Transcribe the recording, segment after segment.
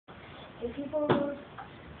if people move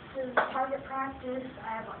to target practice,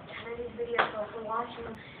 I have like 10 of these videos, so if you're watching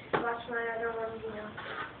watch my other ones, you know,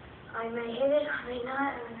 I may hit it, I may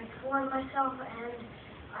not, and I may floor myself, and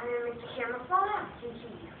I may make the camera fall down. GG.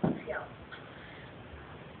 Let's go.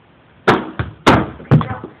 Okay,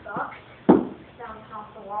 that one sucks. Bounced off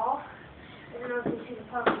the wall. I don't know if you can see the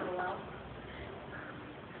puck really well.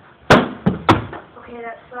 Okay,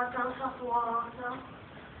 that sucked. Bounced off the wall also.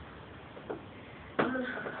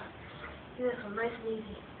 Do this one nice and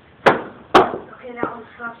easy. Okay, that one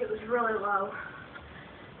sucked. It was really low.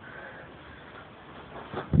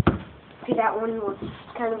 Okay, that one was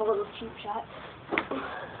kind of a little cheap shot.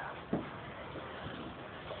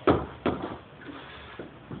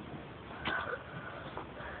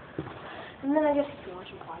 And then I guess if you want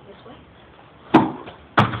to apply this way.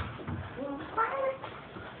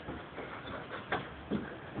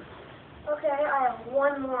 Okay, I have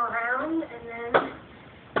one more round, and then,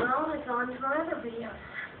 well, it's on to my other videos.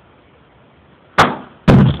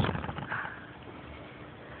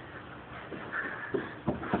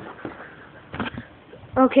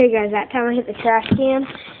 Okay, guys, that time I hit the trash can.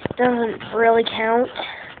 Doesn't really count,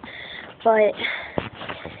 but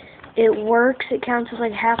it works. It counts as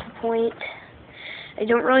like half a point. I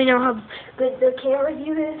don't really know how good the camera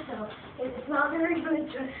view is, so if it's not very good,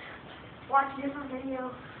 just watch a different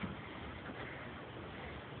video.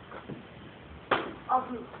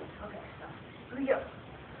 Okay, so here we go.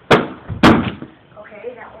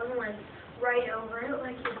 Okay, that one went right over it,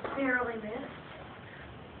 like it barely missed.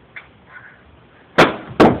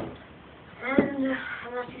 And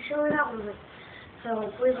I'm not too sure where that one went. So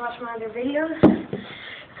please watch my other videos.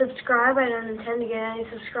 Subscribe. I don't intend to get any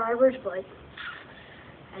subscribers, but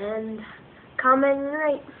and comment and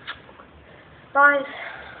rate. Bye.